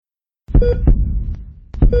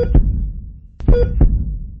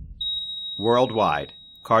Worldwide,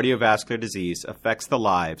 cardiovascular disease affects the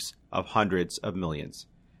lives of hundreds of millions.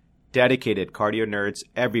 Dedicated cardio nerds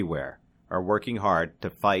everywhere are working hard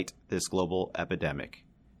to fight this global epidemic.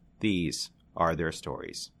 These are their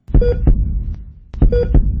stories.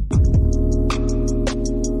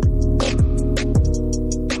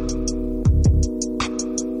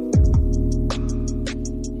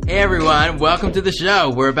 Hey everyone, welcome to the show.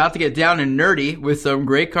 We're about to get down and nerdy with some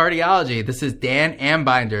great cardiology. This is Dan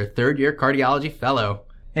Ambinder, third-year cardiology fellow.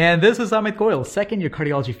 And this is Amit Goyal, second-year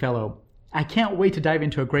cardiology fellow. I can't wait to dive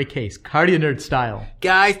into a great case, cardio nerd style.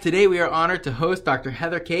 Guys, today we are honored to host Dr.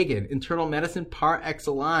 Heather Kagan, internal medicine par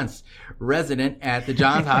excellence resident at the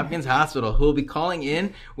Johns Hopkins Hospital, who will be calling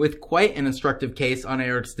in with quite an instructive case on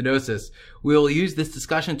aortic stenosis. We will use this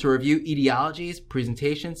discussion to review etiologies,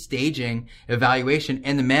 presentation, staging, evaluation,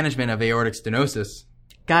 and the management of aortic stenosis.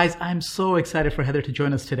 Guys, I'm so excited for Heather to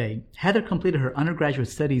join us today. Heather completed her undergraduate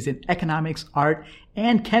studies in economics, art,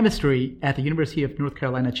 and chemistry at the University of North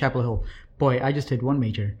Carolina, Chapel Hill. Boy, I just did one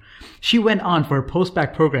major. She went on for her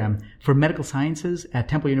post-bac program for medical sciences at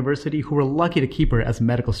Temple University, who were lucky to keep her as a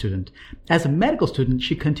medical student. As a medical student,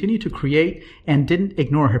 she continued to create and didn't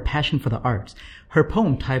ignore her passion for the arts. Her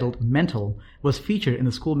poem titled Mental was featured in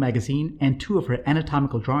the school magazine, and 2 of her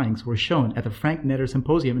anatomical drawings were shown at the Frank Netter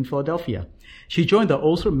Symposium in Philadelphia. She joined the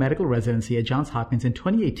Osler Medical Residency at Johns Hopkins in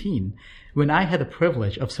 2018, when I had the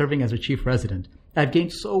privilege of serving as her chief resident. I've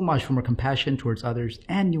gained so much from her compassion towards others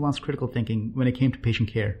and nuanced critical thinking when it came to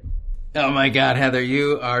patient care. Oh my God, Heather,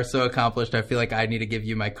 you are so accomplished. I feel like I need to give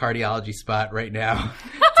you my cardiology spot right now.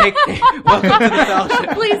 Welcome to the fellowship.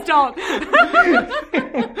 Please don't.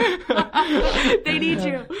 They need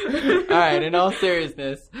you. All right, in all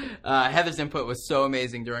seriousness, Heather's input was so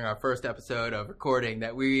amazing during our first episode of recording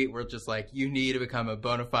that we were just like, you need to become a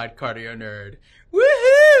bona fide cardio nerd.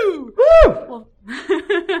 Woohoo! Woo!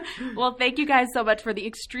 Well, thank you guys so much for the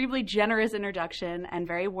extremely generous introduction and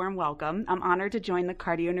very warm welcome. I'm honored to join the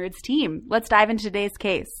Cardio Nerds team. Let's dive into today's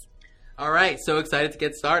case. All right, so excited to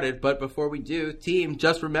get started. But before we do, team,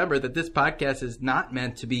 just remember that this podcast is not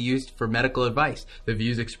meant to be used for medical advice. The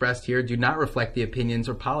views expressed here do not reflect the opinions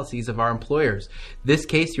or policies of our employers. This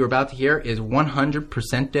case you're about to hear is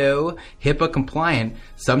 100% HIPAA compliant.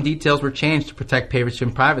 Some details were changed to protect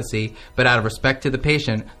patient privacy, but out of respect to the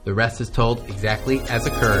patient, the rest is told exactly as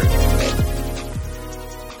occurred.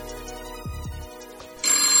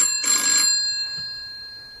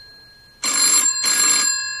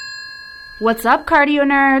 What's up, cardio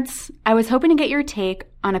nerds? I was hoping to get your take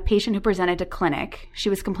on a patient who presented to clinic. She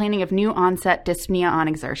was complaining of new onset dyspnea on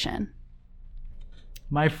exertion.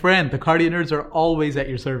 My friend, the cardio nerds are always at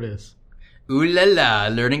your service. Ooh la la,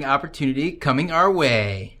 learning opportunity coming our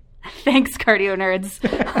way. Thanks, cardio nerds.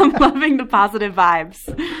 I'm loving the positive vibes.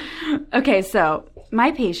 Okay, so my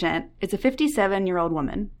patient is a 57-year-old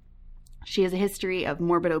woman. She has a history of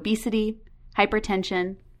morbid obesity,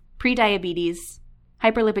 hypertension, prediabetes,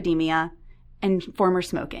 hyperlipidemia, and former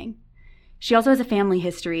smoking. She also has a family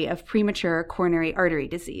history of premature coronary artery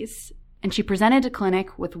disease, and she presented to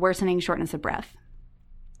clinic with worsening shortness of breath.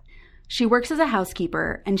 She works as a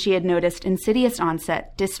housekeeper, and she had noticed insidious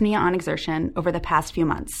onset dyspnea on exertion over the past few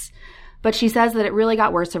months, but she says that it really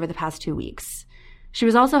got worse over the past 2 weeks. She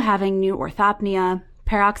was also having new orthopnea,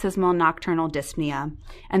 paroxysmal nocturnal dyspnea,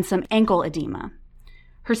 and some ankle edema.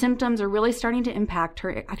 Her symptoms are really starting to impact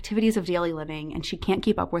her activities of daily living, and she can't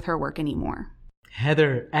keep up with her work anymore.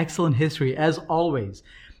 Heather, excellent history, as always.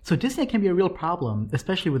 So dyspnea can be a real problem,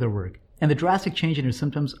 especially with her work, and the drastic change in her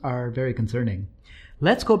symptoms are very concerning.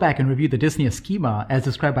 Let's go back and review the dyspnea schema as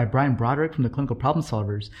described by Brian Broderick from the Clinical Problem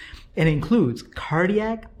Solvers. It includes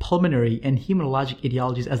cardiac, pulmonary, and hematologic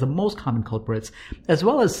etiologies as the most common culprits, as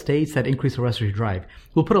well as states that increase the respiratory drive.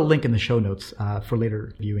 We'll put a link in the show notes for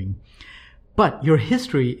later viewing. But your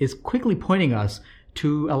history is quickly pointing us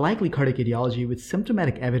to a likely cardiac etiology with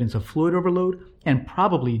symptomatic evidence of fluid overload and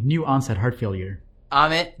probably new onset heart failure.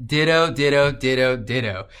 Amit, ditto, ditto, ditto,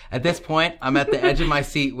 ditto. At this point, I'm at the edge of my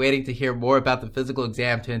seat waiting to hear more about the physical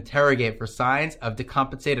exam to interrogate for signs of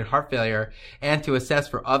decompensated heart failure and to assess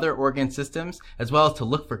for other organ systems, as well as to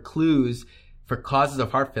look for clues for causes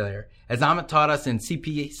of heart failure. As Amit taught us in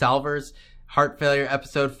CP Salvers, Heart Failure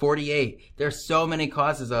episode 48, there's so many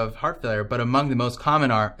causes of heart failure, but among the most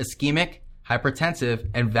common are ischemic, hypertensive,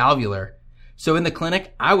 and valvular. So in the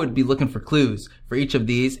clinic, I would be looking for clues for each of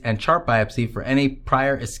these and chart biopsy for any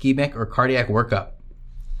prior ischemic or cardiac workup.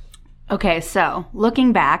 Okay, so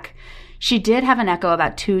looking back, she did have an echo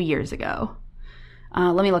about 2 years ago.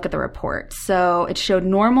 Let me look at the report. So it showed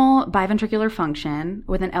normal biventricular function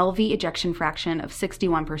with an LV ejection fraction of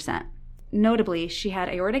 61%. Notably, she had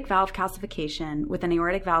aortic valve calcification with an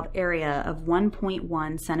aortic valve area of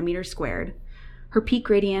 1.1 centimeters squared. Her peak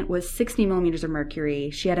gradient was 60 millimeters of mercury.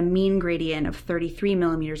 She had a mean gradient of 33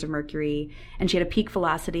 millimeters of mercury, and she had a peak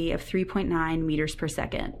velocity of 3.9 meters per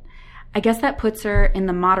second. I guess that puts her in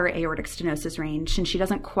the moderate aortic stenosis range, since she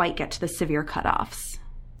doesn't quite get to the severe cutoffs.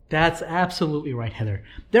 That's absolutely right, Heather.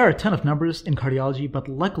 There are a ton of numbers in cardiology, but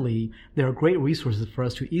luckily there are great resources for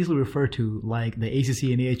us to easily refer to, like the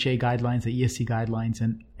ACC and AHA guidelines, the ESC guidelines,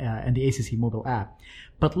 and the ACC mobile app.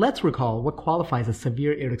 But let's recall what qualifies as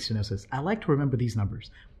severe aortic stenosis. I like to remember these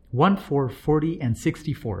numbers: 1, 4, 40, and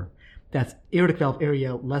 64. That's aortic valve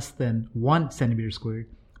area less than 1 centimeter squared,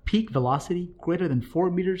 peak velocity greater than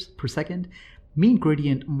 4 meters per second, mean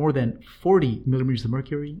gradient more than 40 millimeters of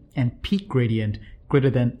mercury, and peak gradient greater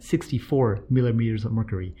than 64 millimeters of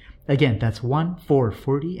mercury. Again, that's 1, 4,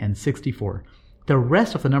 40, and 64. The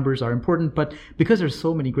rest of the numbers are important, but because there's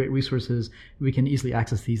so many great resources, we can easily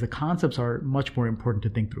access these. The concepts are much more important to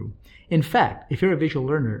think through. In fact, if you're a visual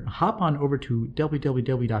learner, hop on over to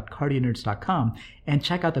www.cardionerds.com and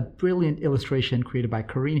check out the brilliant illustration created by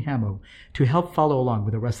Corinne Hamo to help follow along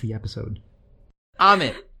with the rest of the episode.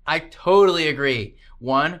 Amit, I totally agree.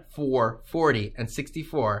 1, 4, 40, and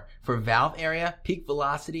 64 for valve area, peak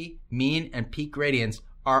velocity, mean, and peak gradients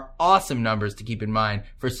are awesome numbers to keep in mind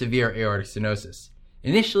for severe aortic stenosis.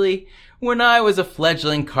 Initially, when I was a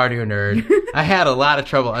fledgling cardio nerd, I had a lot of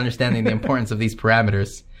trouble understanding the importance of these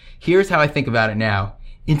parameters. Here's how I think about it now.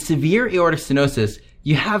 In severe aortic stenosis,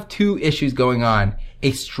 you have two issues going on: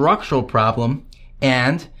 a structural problem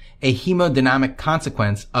and a hemodynamic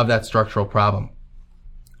consequence of that structural problem.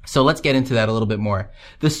 So let's get into that a little bit more.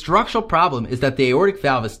 The structural problem is that the aortic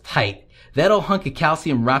valve is tight. That old hunk of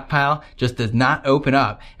calcium rock pile just does not open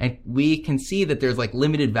up, and we can see that there's like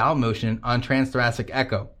limited valve motion on transthoracic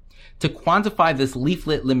echo. To quantify this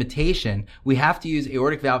leaflet limitation, we have to use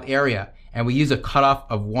aortic valve area, and we use a cutoff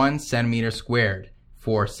of 1 centimeter squared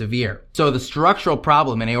for severe. So the structural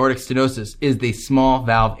problem in aortic stenosis is the small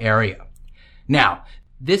valve area. Now,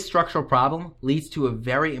 this structural problem leads to a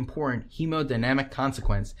very important hemodynamic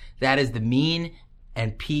consequence. That is the mean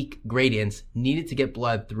and peak gradients needed to get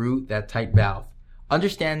blood through that tight valve.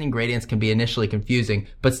 Understanding gradients can be initially confusing,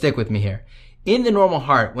 but stick with me here. In the normal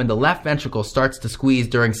heart, when the left ventricle starts to squeeze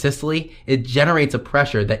during systole, it generates a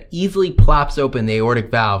pressure that easily plops open the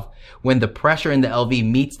aortic valve when the pressure in the LV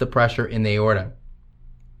meets the pressure in the aorta.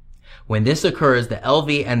 When this occurs, the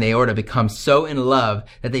LV and the aorta become so in love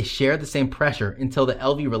that they share the same pressure until the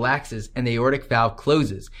LV relaxes and the aortic valve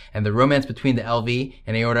closes, and the romance between the LV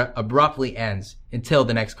and aorta abruptly ends until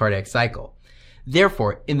the next cardiac cycle.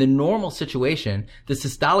 Therefore, in the normal situation, the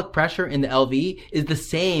systolic pressure in the LV is the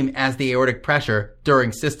same as the aortic pressure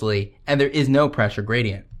during systole, and there is no pressure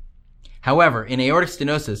gradient. However, in aortic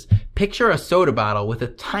stenosis, picture a soda bottle with a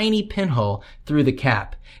tiny pinhole through the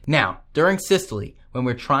cap. Now, during systole, when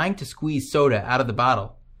we're trying to squeeze soda out of the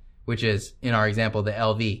bottle, which is, in our example, the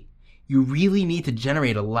LV, you really need to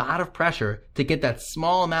generate a lot of pressure to get that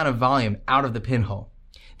small amount of volume out of the pinhole.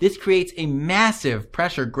 This creates a massive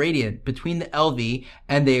pressure gradient between the LV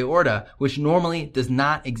and the aorta, which normally does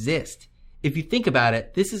not exist. If you think about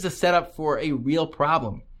it, this is a setup for a real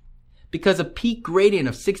problem. Because a peak gradient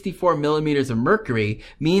of 64 millimeters of mercury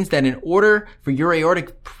means that in order for your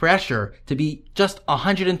aortic pressure to be just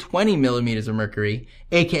 120 millimeters of mercury,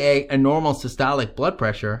 aka a normal systolic blood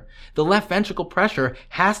pressure, the left ventricle pressure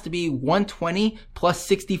has to be 120 plus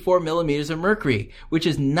 64 millimeters of mercury, which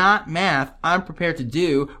is not math I'm prepared to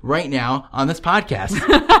do right now on this podcast.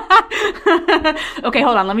 Okay,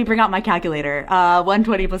 hold on. Let me bring out my calculator.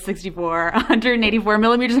 120 plus 64, 184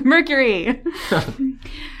 millimeters of mercury.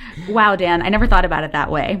 Wow, Dan, I never thought about it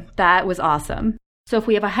that way. That was awesome. So if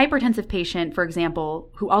we have a hypertensive patient, for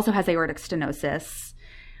example, who also has aortic stenosis,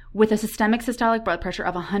 with a systemic systolic blood pressure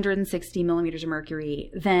of 160 millimeters of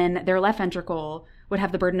mercury, then their left ventricle would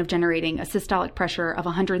have the burden of generating a systolic pressure of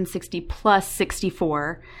 160 plus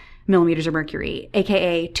 64 millimeters of mercury,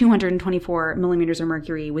 aka 224 millimeters of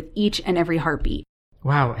mercury with each and every heartbeat.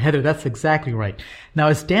 Wow, Heather, that's exactly right. Now,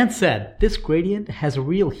 as Dan said, this gradient has a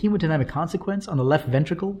real hemodynamic consequence on the left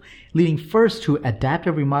ventricle, leading first to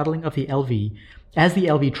adaptive remodeling of the LV as the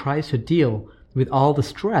LV tries to deal with all the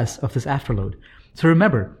stress of this afterload. So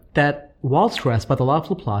remember that wall stress by the law of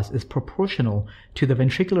Laplace is proportional to the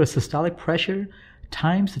ventricular systolic pressure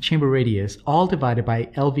times the chamber radius, all divided by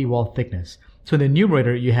LV wall thickness. So in the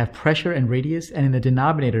numerator, you have pressure and radius, and in the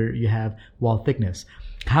denominator, you have wall thickness.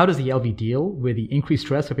 How does the LV deal with the increased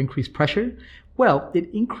stress of increased pressure? Well,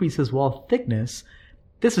 it increases wall thickness.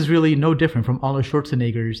 This is really no different from Arnold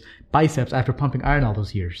Schwarzenegger's biceps after pumping iron all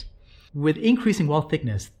those years. With increasing wall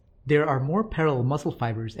thickness, there are more parallel muscle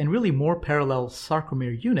fibers and really more parallel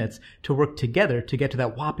sarcomere units to work together to get to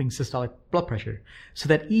that whopping systolic blood pressure, so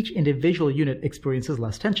that each individual unit experiences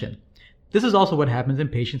less tension. This is also what happens in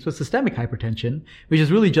patients with systemic hypertension, which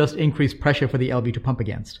is really just increased pressure for the LV to pump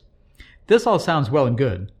against. This all sounds well and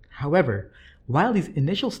good. However, while these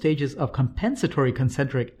initial stages of compensatory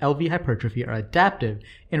concentric LV hypertrophy are adaptive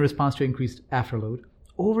in response to increased afterload,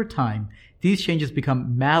 over time, these changes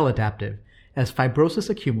become maladaptive as fibrosis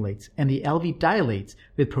accumulates and the LV dilates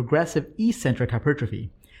with progressive eccentric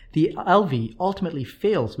hypertrophy. The LV ultimately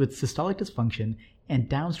fails with systolic dysfunction and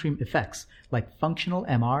downstream effects like functional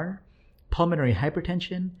MR, pulmonary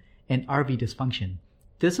hypertension, and RV dysfunction.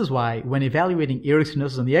 This is why, when evaluating aortic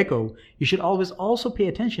stenosis on the echo, you should always also pay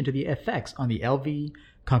attention to the effects on the LV,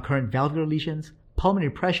 concurrent valvular lesions,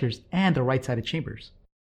 pulmonary pressures, and the right-sided chambers.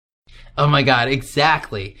 Oh my God,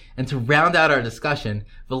 exactly. And to round out our discussion,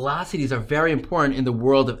 velocities are very important in the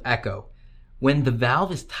world of echo. When the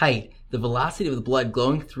valve is tight, the velocity of the blood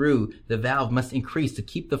going through the valve must increase to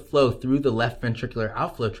keep the flow through the left ventricular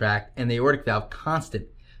outflow tract and the aortic valve constant.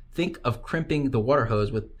 Think of crimping the water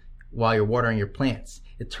hose while you're watering your plants.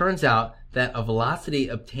 It turns out that a velocity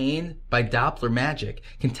obtained by Doppler magic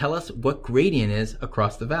can tell us what gradient is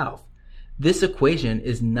across the valve. This equation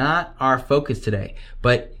is not our focus today,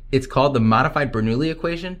 but it's called the modified Bernoulli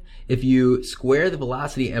equation. If you square the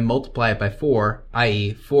velocity and multiply it by 4,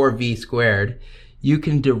 i.e. 4v squared, you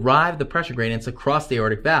can derive the pressure gradients across the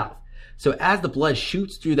aortic valve. So as the blood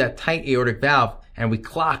shoots through that tight aortic valve and we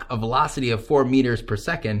clock a velocity of 4 meters per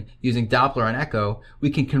second using Doppler on echo, we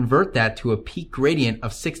can convert that to a peak gradient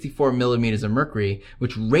of 64 millimeters of mercury,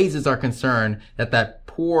 which raises our concern that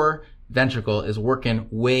poor ventricle is working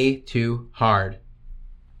way too hard.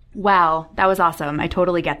 Wow, that was awesome. I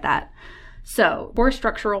totally get that. So, core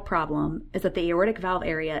structural problem is that the aortic valve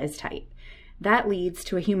area is tight. That leads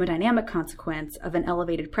to a hemodynamic consequence of an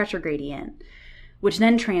elevated pressure gradient, which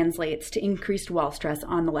then translates to increased wall stress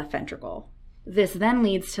on the left ventricle. This then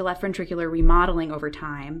leads to left ventricular remodeling over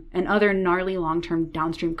time and other gnarly long-term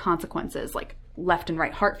downstream consequences like left and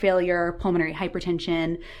right heart failure, pulmonary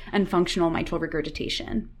hypertension, and functional mitral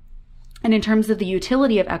regurgitation. And in terms of the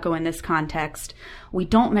utility of echo in this context, we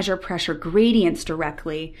don't measure pressure gradients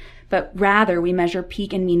directly, but rather we measure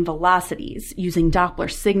peak and mean velocities using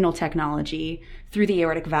Doppler signal technology through the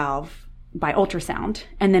aortic valve by ultrasound.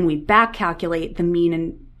 And then we back calculate the mean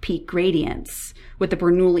and peak gradients with the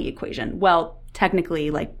Bernoulli equation. Well,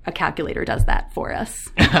 technically, like a calculator does that for us.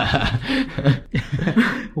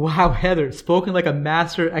 Wow, Heather, spoken like a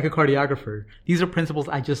master echocardiographer. These are principles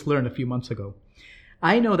I just learned a few months ago.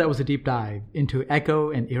 I know that was a deep dive into echo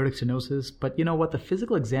and aortic stenosis, but you know what? The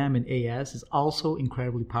physical exam in AS is also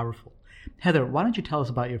incredibly powerful. Heather, why don't you tell us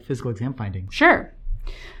about your physical exam findings? Sure.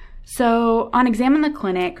 So on exam in the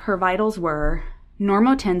clinic, her vitals were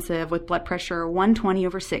normotensive with blood pressure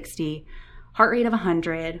 120/60, heart rate of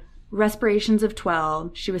 100, respirations of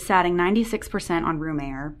 12. She was satting 96% on room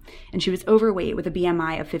air, and she was overweight with a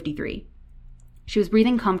BMI of 53. She was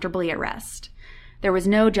breathing comfortably at rest. There was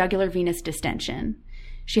no jugular venous distension.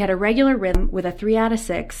 She had a regular rhythm with a 3 out of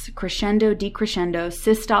 6 crescendo-decrescendo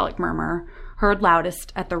systolic murmur, heard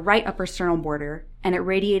loudest at the right upper sternal border, and it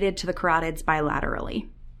radiated to the carotids bilaterally.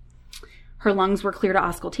 Her lungs were clear to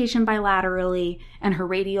auscultation bilaterally, and her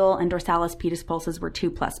radial and dorsalis pedis pulses were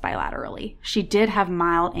 2+ bilaterally. She did have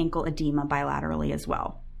mild ankle edema bilaterally as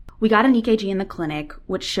well. We got an EKG in the clinic,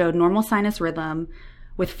 which showed normal sinus rhythm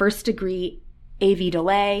with first-degree AV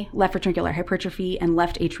delay, left ventricular hypertrophy, and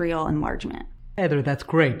left atrial enlargement. Heather, that's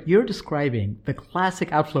great. You're describing the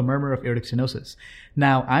classic outflow murmur of aortic stenosis.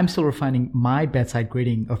 Now, I'm still refining my bedside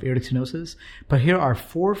grading of aortic stenosis, but here are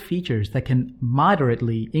 4 features that can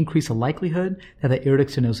moderately increase the likelihood that the aortic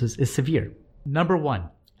stenosis is severe. Number 1,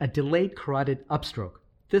 a delayed carotid upstroke.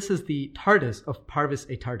 This is the TARDIS of parvis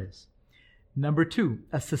a tardis. Number 2,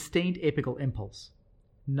 a sustained apical impulse.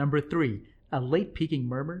 Number 3, a late peaking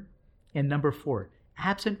murmur. And number 4,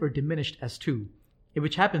 absent or diminished S2,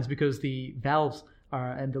 which happens because the valves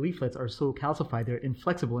and the leaflets are so calcified, they're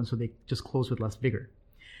inflexible, and so they just close with less vigor.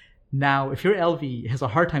 Now, if your LV has a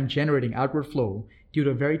hard time generating outward flow due to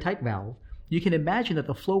a very tight valve, you can imagine that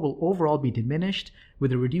the flow will overall be diminished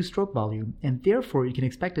with a reduced stroke volume, and therefore you can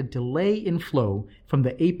expect a delay in flow from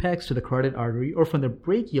the apex to the carotid artery or from the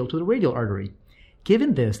brachial to the radial artery.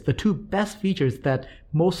 Given this, the 2 best features that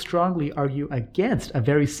most strongly argue against a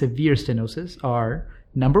very severe stenosis are,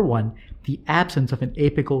 number 1, the absence of an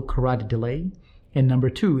apical carotid delay, and number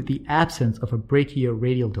 2, the absence of a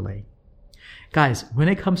brachioradial delay. Guys, when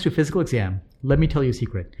it comes to physical exam, let me tell you a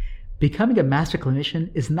secret. Becoming a master clinician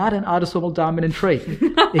is not an autosomal dominant trait.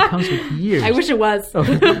 It comes with years. I wish it was. Me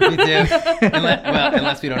too.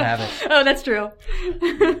 Unless we don't have it. Oh, that's true.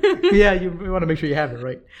 Yeah, you want to make sure you have it,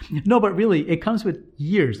 right? No, but really, it comes with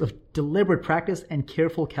years of deliberate practice and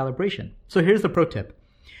careful calibration. So here's the pro tip.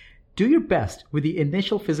 Do your best with the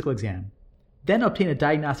initial physical exam. Then obtain a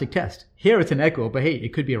diagnostic test. Here it's an echo, but hey,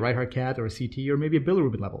 it could be a right heart cath or a CT or maybe a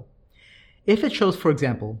bilirubin level. If it shows, for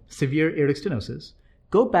example, severe aortic stenosis,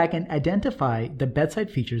 go back and identify the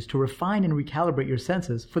bedside features to refine and recalibrate your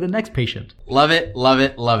senses for the next patient. Love it, love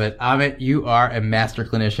it, love it. Amit, you are a master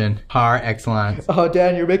clinician par excellence. Oh,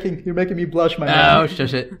 Dan, you're making me blush, my man. Oh,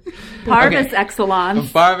 shush it. Parvis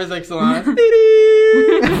excellence. Parvis excellence.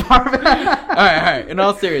 All right. In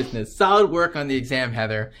all seriousness, solid work on the exam,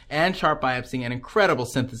 Heather, and chart biopsying, an incredible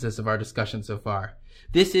synthesis of our discussion so far.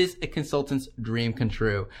 This is a consultant's dream come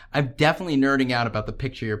true. I'm definitely nerding out about the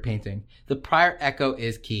picture you're painting. The prior echo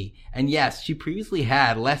is key. And yes, she previously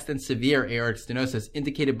had less than severe aortic stenosis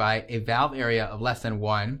indicated by a valve area of less than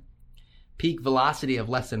 1, peak velocity of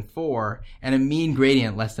less than 4, and a mean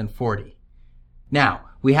gradient less than 40. Now,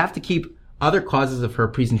 we have to keep other causes of her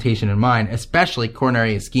presentation in mind, especially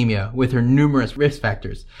coronary ischemia with her numerous risk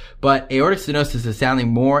factors. But aortic stenosis is sounding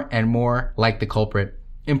more and more like the culprit.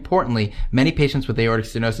 Importantly, many patients with aortic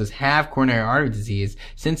stenosis have coronary artery disease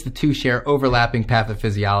since the two share overlapping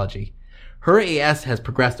pathophysiology. Her AS has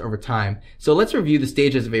progressed over time, so let's review the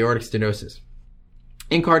stages of aortic stenosis.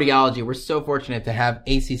 In cardiology, we're so fortunate to have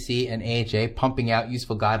ACC and AHA pumping out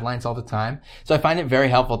useful guidelines all the time, so I find it very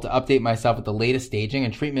helpful to update myself with the latest staging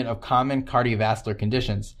and treatment of common cardiovascular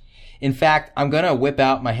conditions. In fact, I'm going to whip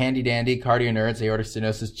out my handy-dandy Cardio Nerds aortic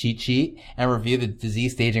stenosis cheat sheet and review the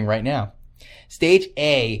disease staging right now. Stage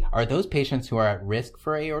A are those patients who are at risk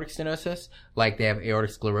for aortic stenosis, like they have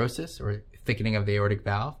aortic sclerosis or thickening of the aortic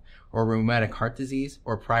valve, or rheumatic heart disease,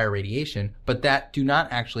 or prior radiation, but that do not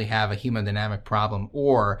actually have a hemodynamic problem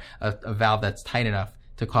or a valve that's tight enough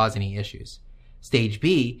to cause any issues. Stage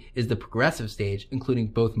B is the progressive stage, including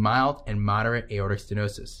both mild and moderate aortic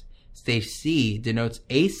stenosis. Stage C denotes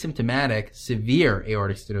asymptomatic severe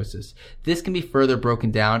aortic stenosis. This can be further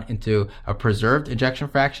broken down into a preserved ejection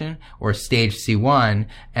fraction, or stage C1,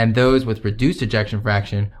 and those with reduced ejection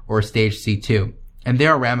fraction, or stage C2. And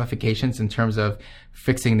there are ramifications in terms of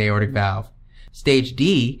fixing the aortic valve. Stage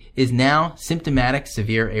D is now symptomatic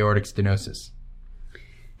severe aortic stenosis.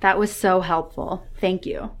 That was so helpful. Thank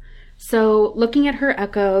you. So looking at her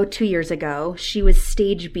echo 2 years ago, she was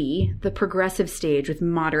stage B, the progressive stage with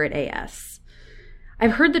moderate AS.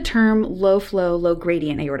 I've heard the term low flow, low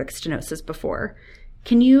gradient aortic stenosis before.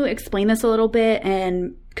 Can you explain this a little bit,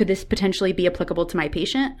 and could this potentially be applicable to my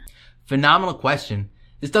patient? Phenomenal question.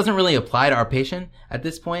 This doesn't really apply to our patient at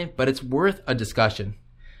this point, but it's worth a discussion.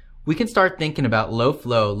 We can start thinking about low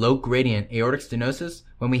flow, low gradient aortic stenosis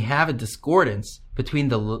when we have a discordance between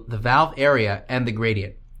the valve area and the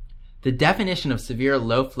gradient. The definition of severe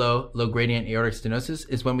low flow, low gradient aortic stenosis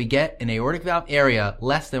is when we get an aortic valve area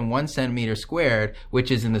less than 1 centimeter squared, which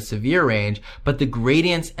is in the severe range, but the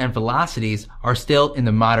gradients and velocities are still in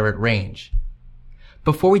the moderate range.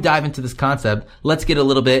 Before we dive into this concept, let's get a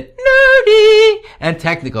little bit nerdy and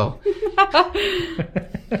technical.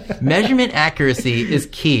 Measurement accuracy is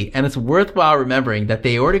key, and it's worthwhile remembering that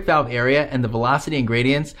the aortic valve area and the velocity and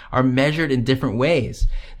gradients are measured in different ways.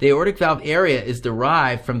 The aortic valve area is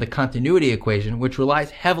derived from the continuity equation, which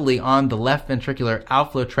relies heavily on the left ventricular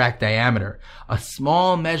outflow tract diameter. A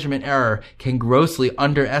small measurement error can grossly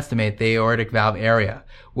underestimate the aortic valve area,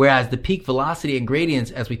 whereas the peak velocity and gradients,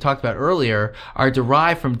 as we talked about earlier, are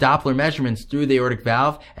derived from Doppler measurements through the aortic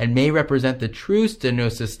valve and may represent the true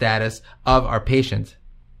stenosis status of our patient.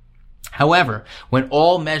 However, when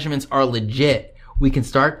all measurements are legit, we can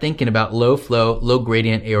start thinking about low flow, low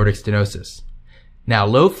gradient aortic stenosis. Now,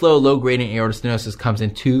 low flow, low gradient aortic stenosis comes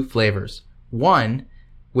in two flavors. One,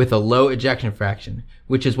 with a low ejection fraction,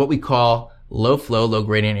 which is what we call low flow, low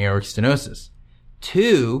gradient aortic stenosis.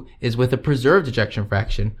 Two is with a preserved ejection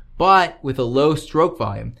fraction, but with a low stroke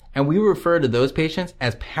volume, and we refer to those patients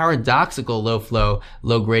as paradoxical low flow,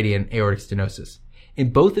 low gradient aortic stenosis.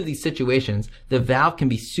 In both of these situations, the valve can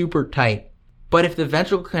be super tight, but if the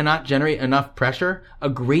ventricle cannot generate enough pressure, a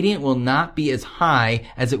gradient will not be as high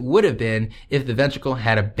as it would have been if the ventricle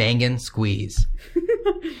had a bangin' squeeze.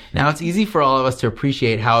 Now, it's easy for all of us to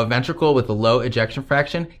appreciate how a ventricle with a low ejection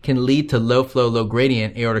fraction can lead to low flow, low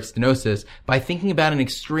gradient aortic stenosis by thinking about an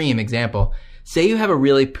extreme example. Say you have a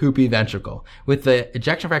really poopy ventricle with the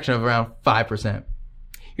ejection fraction of around 5%.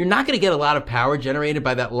 You're not going to get a lot of power generated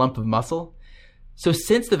by that lump of muscle. So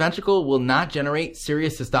since the ventricle will not generate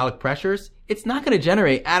serious systolic pressures, it's not going to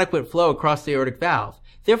generate adequate flow across the aortic valve.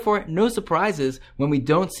 Therefore, no surprises when we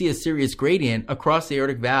don't see a serious gradient across the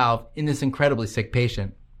aortic valve in this incredibly sick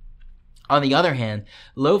patient. On the other hand,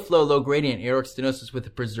 low flow, low gradient aortic stenosis with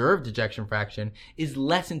a preserved ejection fraction is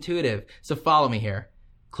less intuitive, so follow me here.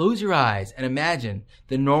 Close your eyes and imagine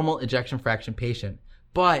the normal ejection fraction patient,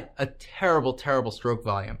 but a terrible, terrible stroke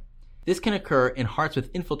volume. This can occur in hearts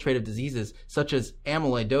with infiltrative diseases such as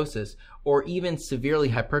amyloidosis or even severely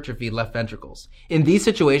hypertrophied left ventricles. In these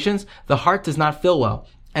situations, the heart does not fill well,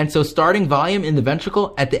 and so starting volume in the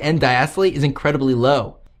ventricle at the end diastole is incredibly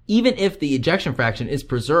low. Even if the ejection fraction is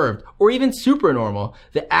preserved or even supernormal,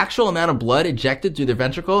 the actual amount of blood ejected through the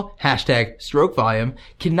ventricle, #stroke volume,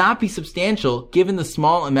 cannot be substantial given the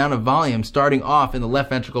small amount of volume starting off in the left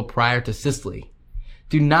ventricle prior to systole.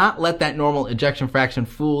 Do not let that normal ejection fraction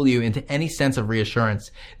fool you into any sense of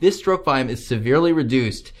reassurance. This stroke volume is severely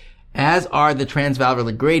reduced, as are the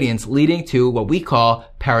transvalvular gradients, leading to what we call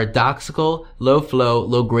paradoxical low flow,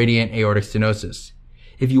 low gradient aortic stenosis.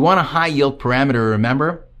 If you want a high yield parameter to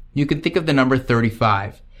remember, you can think of the number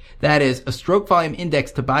 35. That is a stroke volume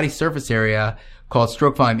index to body surface area called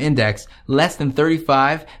stroke volume index less than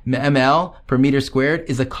 35 ml per meter squared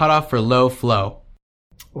is a cutoff for low flow.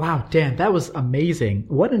 Wow, Dan, that was amazing.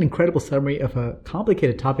 What an incredible summary of a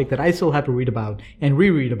complicated topic that I still have to read about and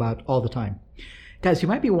reread about all the time. Guys, you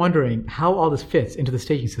might be wondering how all this fits into the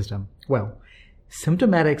staging system. Well,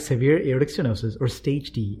 symptomatic severe aortic stenosis, or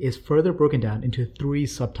stage D, is further broken down into 3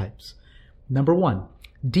 subtypes. Number 1,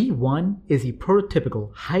 D1 is the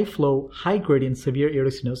prototypical high-flow, high-gradient severe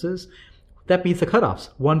aortic stenosis. That meets the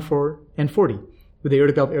cutoffs 1, 4, and 40, with the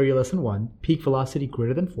aortic valve area less than 1, peak velocity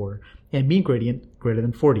greater than 4, and mean gradient greater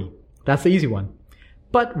than 40. That's the easy one.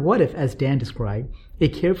 But what if, as Dan described, a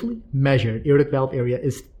carefully measured aortic valve area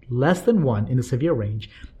is less than 1 in the severe range,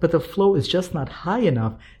 but the flow is just not high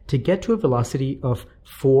enough to get to a velocity of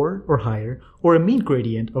 4 or higher, or a mean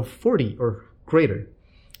gradient of 40 or greater?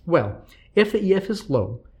 Well, if the EF is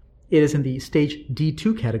low, it is in the stage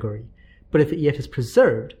D2 category. But if the EF is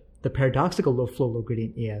preserved, the paradoxical low flow, low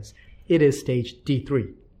gradient AS, it is stage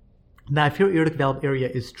D3. Now, if your aortic valve area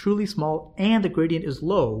is truly small and the gradient is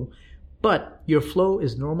low, but your flow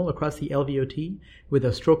is normal across the LVOT with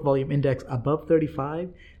a stroke volume index above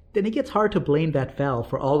 35, then it gets hard to blame that valve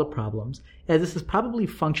for all the problems, as this is probably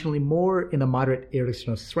functionally more in the moderate aortic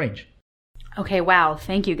stenosis range. Okay, wow.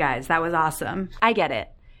 Thank you, guys. That was awesome. I get it.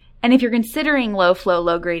 And if you're considering low flow,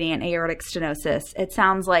 low gradient aortic stenosis, it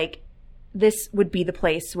sounds like this would be the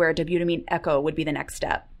place where dobutamine echo would be the next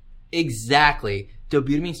step. Exactly.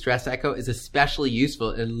 Dobutamine stress echo is especially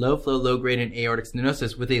useful in low flow, low gradient aortic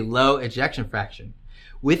stenosis with a low ejection fraction.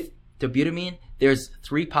 With dobutamine, there's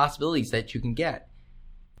 3 possibilities that you can get.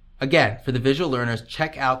 Again, for the visual learners,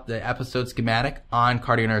 check out the episode schematic on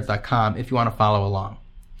cardionerds.com if you want to follow along.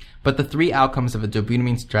 But the 3 outcomes of a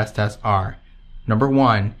dobutamine stress test are: number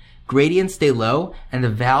 1, gradients stay low and the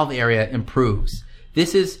valve area improves.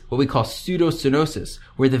 This is what we call pseudostenosis,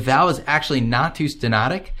 where the valve is actually not too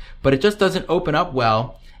stenotic, but it just doesn't open up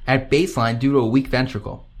well at baseline due to a weak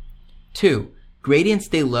ventricle. 2, gradients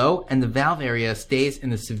stay low and the valve area stays in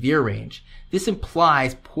the severe range. This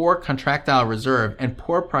implies poor contractile reserve and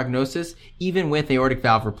poor prognosis even with aortic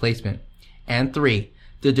valve replacement. And 3,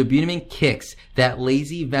 the dobutamine kicks that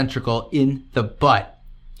lazy ventricle in the butt.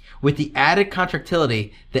 With the added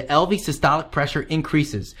contractility, the LV systolic pressure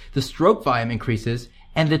increases, the stroke volume increases,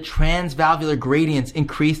 and the transvalvular gradients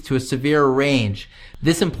increase to a severe range.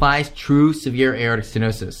 This implies true severe aortic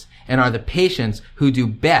stenosis and are the patients who do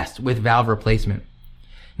best with valve replacement.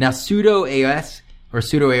 Now, pseudo-AS or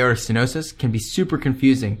pseudo-aortic stenosis can be super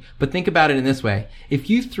confusing, but think about it in this way. If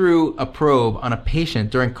you threw a probe on a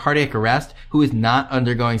patient during cardiac arrest who is not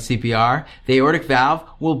undergoing CPR, the aortic valve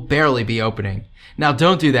will barely be opening. Now,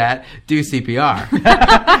 don't do that. Do CPR.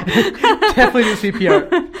 Definitely do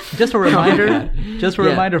CPR. Just a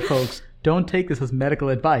reminder, folks, don't take this as medical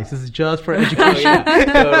advice. This is just for education.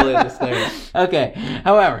 Totally understand. Okay.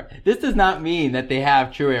 However, this does not mean that they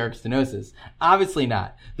have true aortic stenosis. Obviously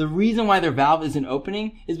not. The reason why their valve isn't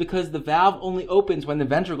opening is because the valve only opens when the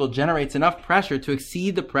ventricle generates enough pressure to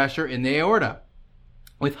exceed the pressure in the aorta.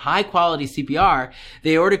 With high-quality CPR,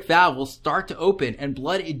 the aortic valve will start to open and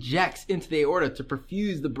blood ejects into the aorta to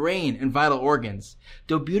perfuse the brain and vital organs.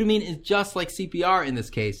 Dobutamine is just like CPR in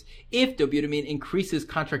this case. If dobutamine increases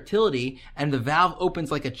contractility and the valve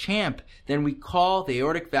opens like a champ, then we call the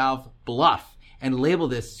aortic valve bluff and label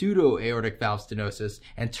this pseudo-aortic valve stenosis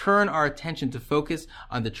and turn our attention to focus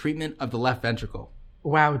on the treatment of the left ventricle.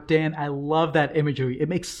 Wow, Dan, I love that imagery. It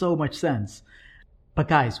makes so much sense. But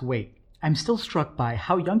guys, wait. I'm still struck by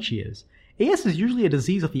how young she is. AS is usually a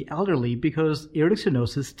disease of the elderly because aortic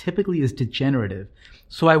stenosis typically is degenerative.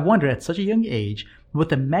 So I wonder at such a young age what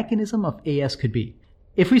the mechanism of AS could be.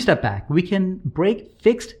 If we step back, we can break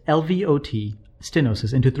fixed LVOT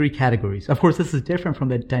stenosis into 3 categories. Of course, this is different from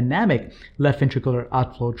the dynamic left ventricular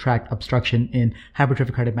outflow tract obstruction in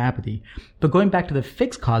hypertrophic cardiomyopathy. But going back to the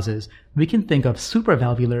fixed causes, we can think of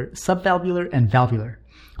supravalvular, subvalvular, and valvular.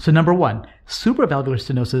 So number 1, supravalvular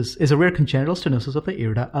stenosis is a rare congenital stenosis of the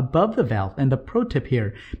aorta above the valve, and the pro tip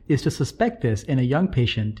here is to suspect this in a young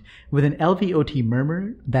patient with an LVOT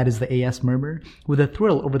murmur, that is the AS murmur, with a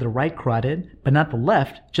thrill over the right carotid, but not the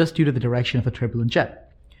left, just due to the direction of the turbulent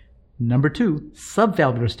jet. Number 2,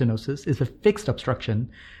 subvalvular stenosis is a fixed obstruction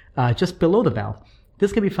just below the valve.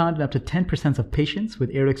 This can be found in up to 10% of patients with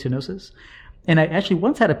aortic stenosis. And I actually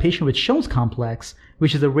once had a patient with Shone's complex,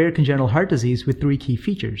 which is a rare congenital heart disease with 3 key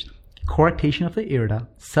features: coarctation of the aorta,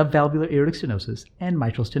 subvalvular aortic stenosis, and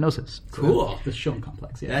mitral stenosis. Cool. The Shone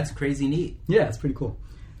complex, yeah. That's crazy neat. Yeah, it's pretty cool.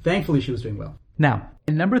 Thankfully, she was doing well. Now,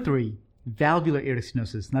 in number 3, valvular aortic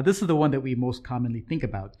stenosis. Now, this is the one that we most commonly think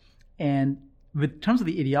about. And with terms of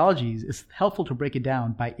the etiologies, it's helpful to break it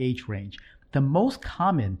down by age range. The most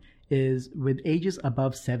common is with ages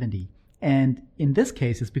above 70. And in this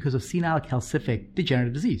case, it's because of senile calcific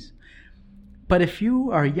degenerative disease. But if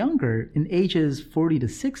you are younger, in ages 40 to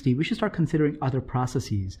 60, we should start considering other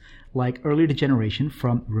processes like early degeneration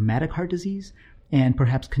from rheumatic heart disease and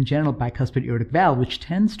perhaps congenital bicuspid aortic valve, which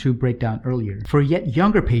tends to break down earlier. For yet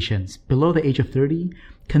younger patients below the age of 30,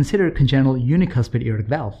 consider congenital unicuspid aortic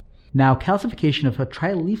valve. Now, calcification of a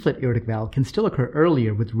trileaflet aortic valve can still occur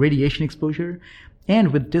earlier with radiation exposure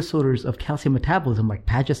and with disorders of calcium metabolism like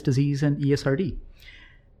Paget's disease and ESRD.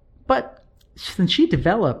 But since she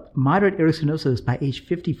developed moderate aortic stenosis by age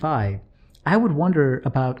 55, I would wonder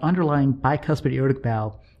about underlying bicuspid aortic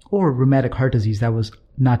valve or rheumatic heart disease that was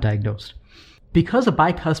not diagnosed. Because a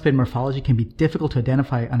bicuspid morphology can be difficult to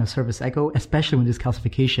identify on a surface echo, especially when there's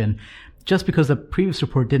calcification, just because the previous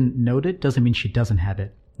report didn't note it doesn't mean she doesn't have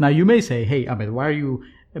it. Now, you may say, hey, Amit, why are you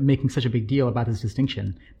making such a big deal about this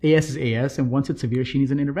distinction? AS is AS, and once it's severe, she needs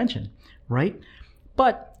an intervention, right?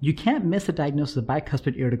 But you can't miss a diagnosis of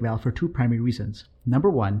bicuspid aortic valve for 2 primary reasons. Number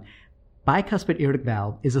 1, bicuspid aortic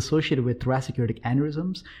valve is associated with thoracic aortic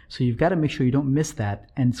aneurysms, so you've got to make sure you don't miss that,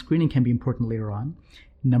 and screening can be important later on.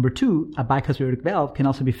 Number 2, a bicuspid aortic valve can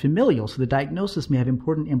also be familial, so the diagnosis may have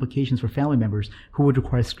important implications for family members who would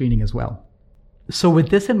require screening as well. So with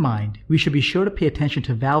this in mind, we should be sure to pay attention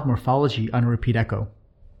to valve morphology on a repeat echo.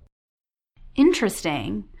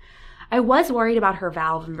 Interesting. I was worried about her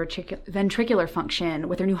valve and ventricular function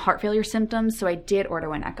with her new heart failure symptoms, so I did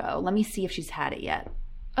order an echo. Let me see if she's had it yet.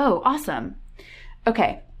 Oh, awesome.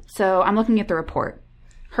 Okay, so I'm looking at the report.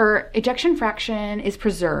 Her ejection fraction is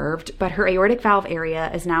preserved, but her aortic valve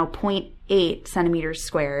area is now 0.8 centimeters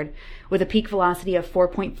squared with a peak velocity of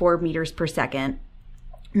 4.4 meters per second,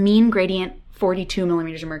 mean gradient 42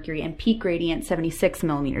 millimeters of mercury, and peak gradient 76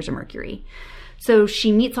 millimeters of mercury. So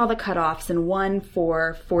she meets all the cutoffs in 1,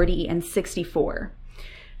 4, 40, and 64.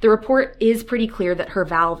 The report is pretty clear that her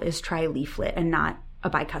valve is trileaflet and not a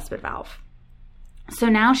bicuspid valve. So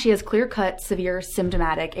now she has clear-cut severe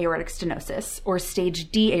symptomatic aortic stenosis, or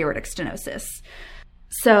stage D aortic stenosis.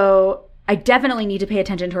 So I definitely need to pay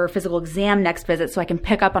attention to her physical exam next visit so I can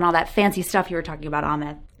pick up on all that fancy stuff you were talking about,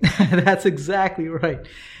 Amit. That's exactly right.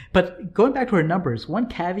 But going back to her numbers, one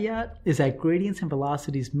caveat is that gradients and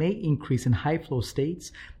velocities may increase in high flow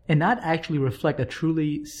states and not actually reflect a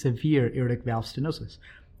truly severe aortic valve stenosis.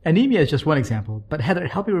 Anemia is just one example, but Heather,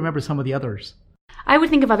 help me remember some of the others. I would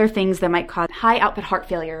think of other things that might cause high output heart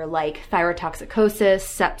failure like thyrotoxicosis,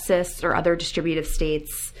 sepsis, or other distributive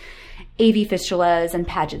states, AV fistulas, and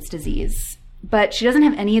Paget's disease. But she doesn't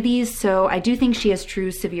have any of these, so I do think she has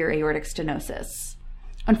true severe aortic stenosis.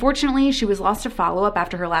 Unfortunately, she was lost to follow-up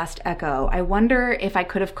after her last echo. I wonder if I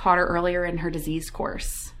could have caught her earlier in her disease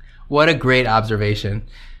course. What a great observation.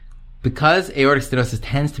 Because aortic stenosis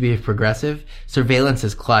tends to be progressive, surveillance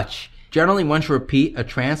is clutch. Generally, one should repeat a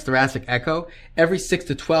transthoracic echo every 6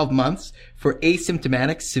 to 12 months for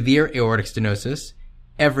asymptomatic severe aortic stenosis,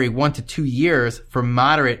 every 1 to 2 years for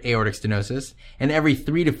moderate aortic stenosis, and every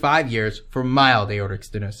 3 to 5 years for mild aortic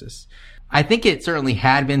stenosis. I think it certainly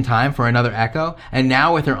had been time for another echo, and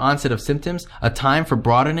now with her onset of symptoms, a time for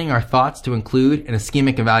broadening our thoughts to include an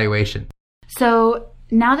ischemic evaluation. So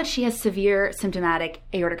now that she has severe symptomatic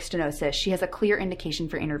aortic stenosis, she has a clear indication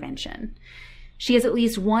for intervention. She has at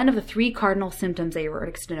least one of the 3 cardinal symptoms of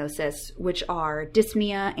aortic stenosis, which are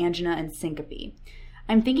dyspnea, angina, and syncope.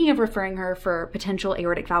 I'm thinking of referring her for potential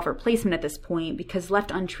aortic valve replacement at this point because left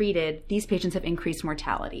untreated, these patients have increased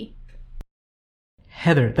mortality.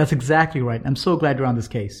 Heather, that's exactly right. I'm so glad you're on this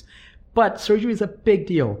case. But surgery is a big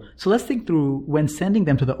deal. So let's think through when sending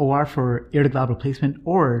them to the OR for aortic valve replacement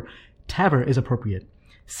or TAVR is appropriate.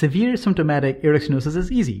 Severe symptomatic aortic stenosis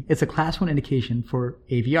is easy. It's a class 1 indication for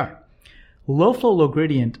AVR. Low flow, low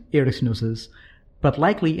gradient aortic stenosis, but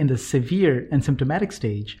likely in the severe and symptomatic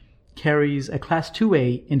stage, carries a class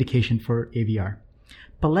 2A indication for AVR.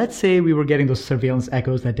 But let's say we were getting those surveillance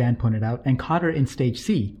echoes that Dan pointed out and caught her in stage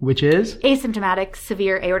C, which is asymptomatic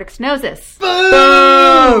severe aortic stenosis.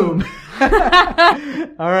 Boom!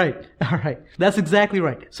 All right. That's exactly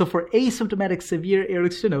right. So for asymptomatic severe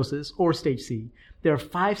aortic stenosis or stage C, there are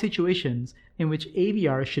 5 situations in which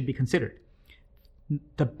AVR should be considered.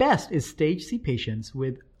 The best is stage C patients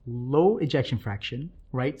with low ejection fraction,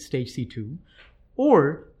 right? Stage C2.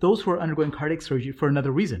 Or those who are undergoing cardiac surgery for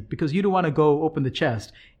another reason, because you don't want to go open the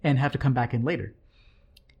chest and have to come back in later.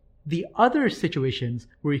 The other situations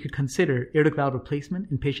where you could consider aortic valve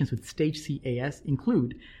replacement in patients with stage C AS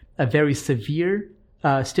include a very severe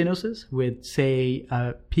stenosis with, say,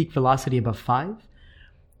 a peak velocity above 5,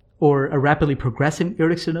 or a rapidly progressing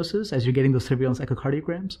aortic stenosis as you're getting those surveillance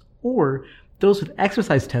echocardiograms, or those with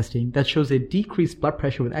exercise testing that shows a decreased blood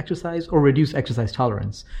pressure with exercise or reduced exercise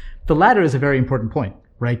tolerance. The latter is a very important point,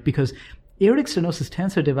 right? Because aortic stenosis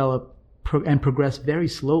tends to develop and progress very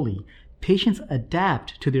slowly. Patients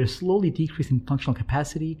adapt to their slowly decreasing functional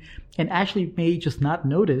capacity and actually may just not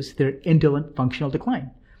notice their indolent functional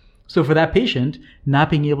decline. So for that patient,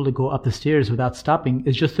 not being able to go up the stairs without stopping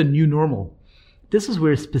is just the new normal. This is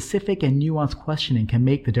where specific and nuanced questioning can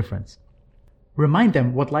make the difference. Remind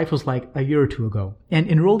them what life was like a year or two ago, and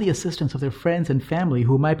enroll the assistance of their friends and family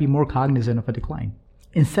who might be more cognizant of a decline.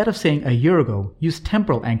 Instead of saying a year ago, use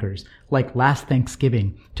temporal anchors like last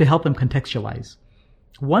Thanksgiving to help them contextualize.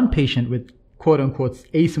 One patient with quote-unquote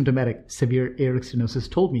asymptomatic severe aortic stenosis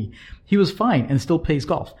told me he was fine and still plays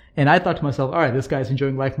golf. And I thought to myself, all right, this guy's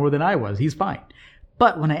enjoying life more than I was. He's fine.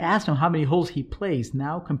 But when I asked him how many holes he plays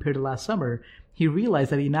now compared to last summer, he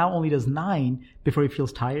realized that he now only does 9 before he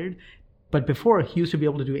feels tired. But before, he used to be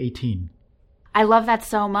able to do 18. I love that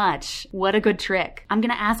so much. What a good trick. I'm going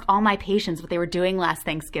to ask all my patients what they were doing last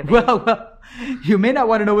Thanksgiving. Well, you may not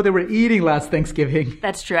want to know what they were eating last Thanksgiving.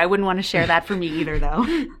 That's true. I wouldn't want to share that for me either, though.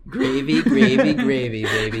 Gravy, gravy, gravy,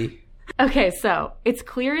 baby. Okay, so it's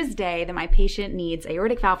clear as day that my patient needs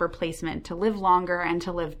aortic valve replacement to live longer and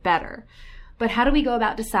to live better. But how do we go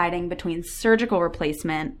about deciding between surgical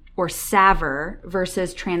replacement or SAVR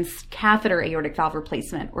versus transcatheter aortic valve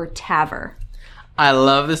replacement or TAVR? I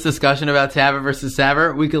love this discussion about TAVR versus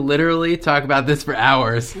SAVR. We could literally talk about this for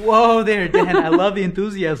hours. Whoa there, Dan. I love the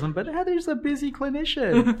enthusiasm, but Heather's a busy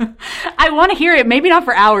clinician. I want to hear it. Maybe not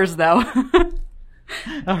for hours, though.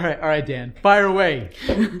 All right, Dan. Fire away.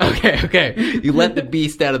 Okay. You let the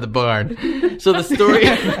beast out of the barn. So the story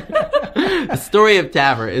of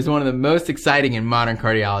TAVR is one of the most exciting in modern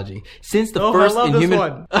cardiology. Since the first I love in this human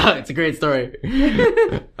one. Oh, it's a great story.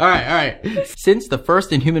 All right. Since the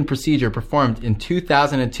first in human procedure performed in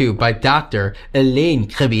 2002 by Dr. Elaine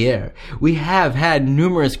Crebière, we have had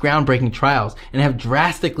numerous groundbreaking trials and have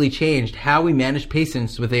drastically changed how we manage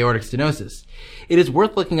patients with aortic stenosis. It is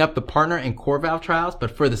worth looking up the PARTNER and CoreValve trials,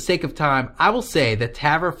 but for the sake of time, I will say that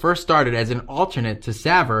TAVR first started as an alternate to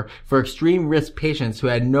SAVR for extreme risk patients who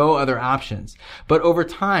had no other options. But over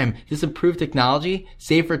time, this improved technology,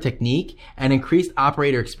 safer technique, and increased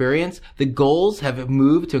operator experience, the goals have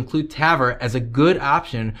moved to include TAVR as a good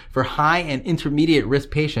option for high and intermediate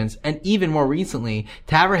risk patients, and even more recently,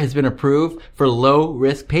 TAVR has been approved for low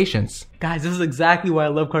risk patients. Guys, this is exactly why I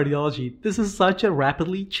love cardiology. This is such a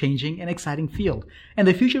rapidly changing and exciting field. And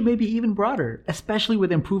the future may be even broader, especially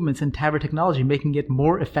with improvements in TAVR technology making it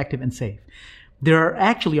more effective and safe. There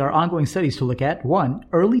are ongoing studies to look at. 1,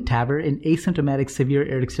 early TAVR in asymptomatic severe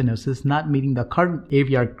aortic stenosis not meeting the current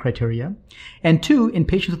AVR criteria. And 2, in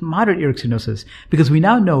patients with moderate aortic stenosis, because we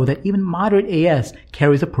now know that even moderate AS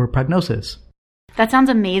carries a poor prognosis. That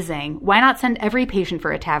sounds amazing. Why not send every patient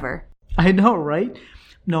for a TAVR? I know, right?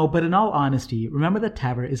 No, but in all honesty, remember that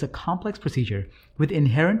TAVR is a complex procedure with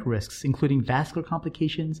inherent risks, including vascular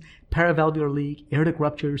complications, paravalvular leak, aortic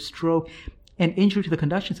rupture, stroke, and injury to the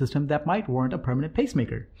conduction system that might warrant a permanent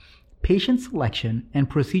pacemaker. Patient selection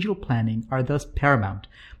and procedural planning are thus paramount.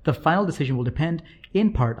 The final decision will depend,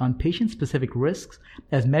 in part, on patient-specific risks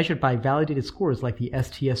as measured by validated scores like the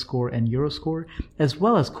STS score and Euroscore, as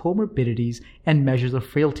well as comorbidities and measures of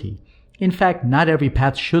frailty. In fact, not every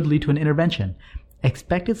path should lead to an intervention.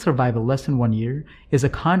 Expected survival less than 1 year is a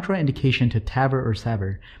contraindication to TAVR or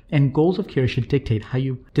SAVR, and goals of care should dictate how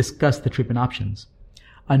you discuss the treatment options.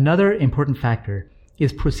 Another important factor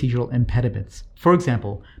is procedural impediments. For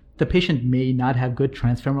example, The patient may not have good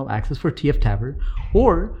transfemoral access for TF-TAVR,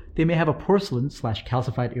 or they may have a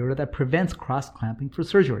porcelain/calcified aorta that prevents cross-clamping for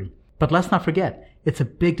surgery. But let's not forget, it's a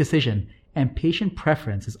big decision, and patient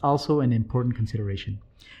preference is also an important consideration.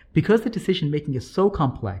 Because the decision-making is so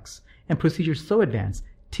complex and procedures so advanced,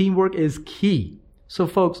 teamwork is key. So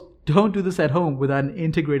folks, don't do this at home without an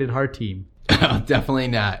integrated heart team. Oh, definitely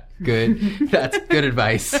not. Good. That's good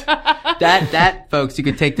advice. That, folks, you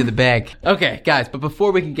can take to the bank. Okay, guys, but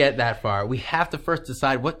before we can get that far, we have to first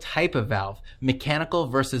decide what type of valve, mechanical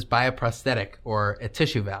versus bioprosthetic, or a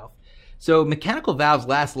tissue valve. So mechanical valves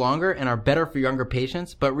last longer and are better for younger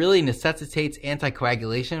patients, but really necessitates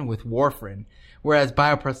anticoagulation with warfarin. Whereas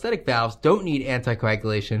bioprosthetic valves don't need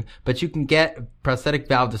anticoagulation, but you can get prosthetic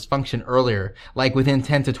valve dysfunction earlier, like within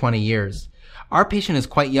 10 to 20 years. Our patient is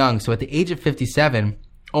quite young, so at the age of 57,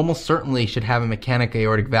 almost certainly should have a mechanical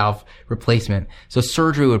aortic valve replacement. So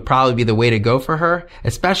surgery would probably be the way to go for her,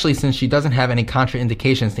 especially since she doesn't have any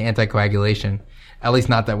contraindications to anticoagulation, at least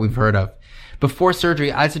not that we've heard of. Before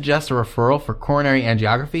surgery, I'd suggest a referral for coronary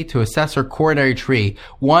angiography to assess her coronary tree.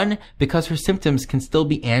 1, because her symptoms can still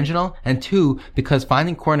be anginal, and 2, because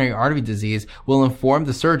finding coronary artery disease will inform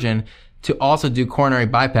the surgeon to also do coronary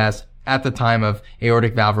bypass at the time of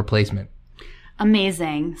aortic valve replacement.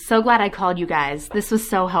 Amazing. So glad I called you guys. This was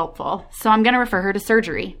so helpful. So I'm going to refer her to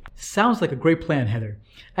surgery. Sounds like a great plan, Heather.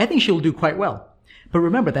 I think she'll do quite well. But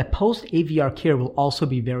remember that post-AVR care will also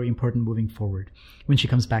be very important moving forward when she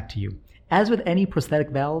comes back to you. As with any prosthetic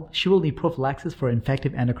valve, she will need prophylaxis for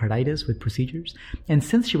infective endocarditis with procedures. And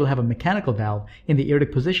since she will have a mechanical valve in the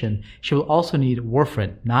aortic position, she will also need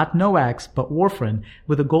warfarin, not NOACs, but warfarin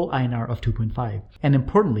with a goal INR of 2.5. And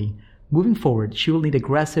importantly, moving forward, she will need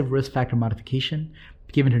aggressive risk factor modification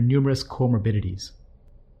given her numerous comorbidities.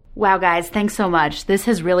 Wow, guys, thanks so much. This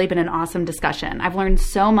has really been an awesome discussion. I've learned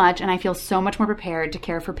so much, and I feel so much more prepared to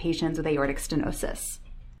care for patients with aortic stenosis.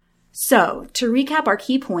 So, to recap our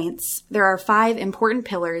key points, there are 5 important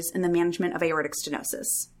pillars in the management of aortic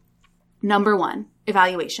stenosis. Number 1,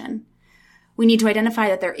 evaluation. We need to identify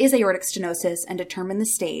that there is aortic stenosis and determine the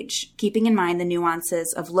stage, keeping in mind the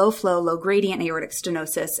nuances of low flow, low gradient aortic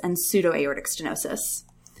stenosis and pseudo-aortic stenosis.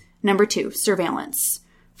 Number 2, surveillance.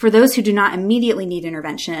 For those who do not immediately need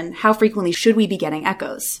intervention, how frequently should we be getting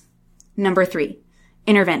echoes? Number 3,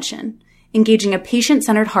 intervention. Engaging a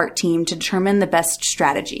patient-centered heart team to determine the best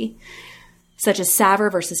strategy, such as SAVR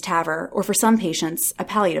versus TAVR, or for some patients, a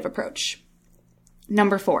palliative approach.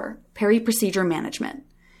 Number 4, peri-procedure management.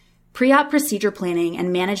 Pre-op procedure planning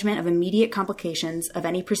and management of immediate complications of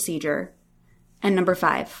any procedure. And number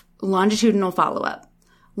 5, longitudinal follow-up.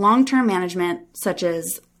 Long-term management, such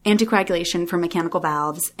as anticoagulation for mechanical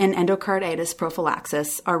valves and endocarditis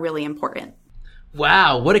prophylaxis, are really important.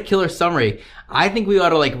 Wow, what a killer summary. I think we ought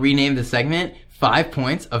to rename the segment 5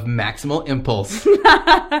 Points of Maximal Impulse.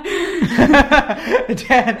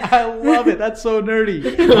 Dan, I love it. That's so nerdy.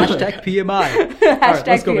 Hashtag PMI.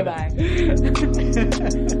 Hashtag PMI.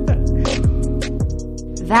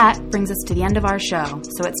 That brings us to the end of our show,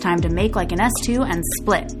 so it's time to make like an S2 and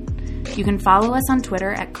split. You can follow us on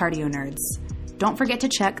Twitter at CardioNerds. Don't forget to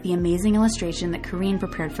check the amazing illustration that Kareen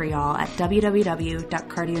prepared for y'all at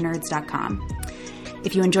www.cardionerds.com.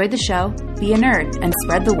 If you enjoyed the show, be a nerd and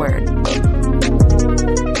spread the word.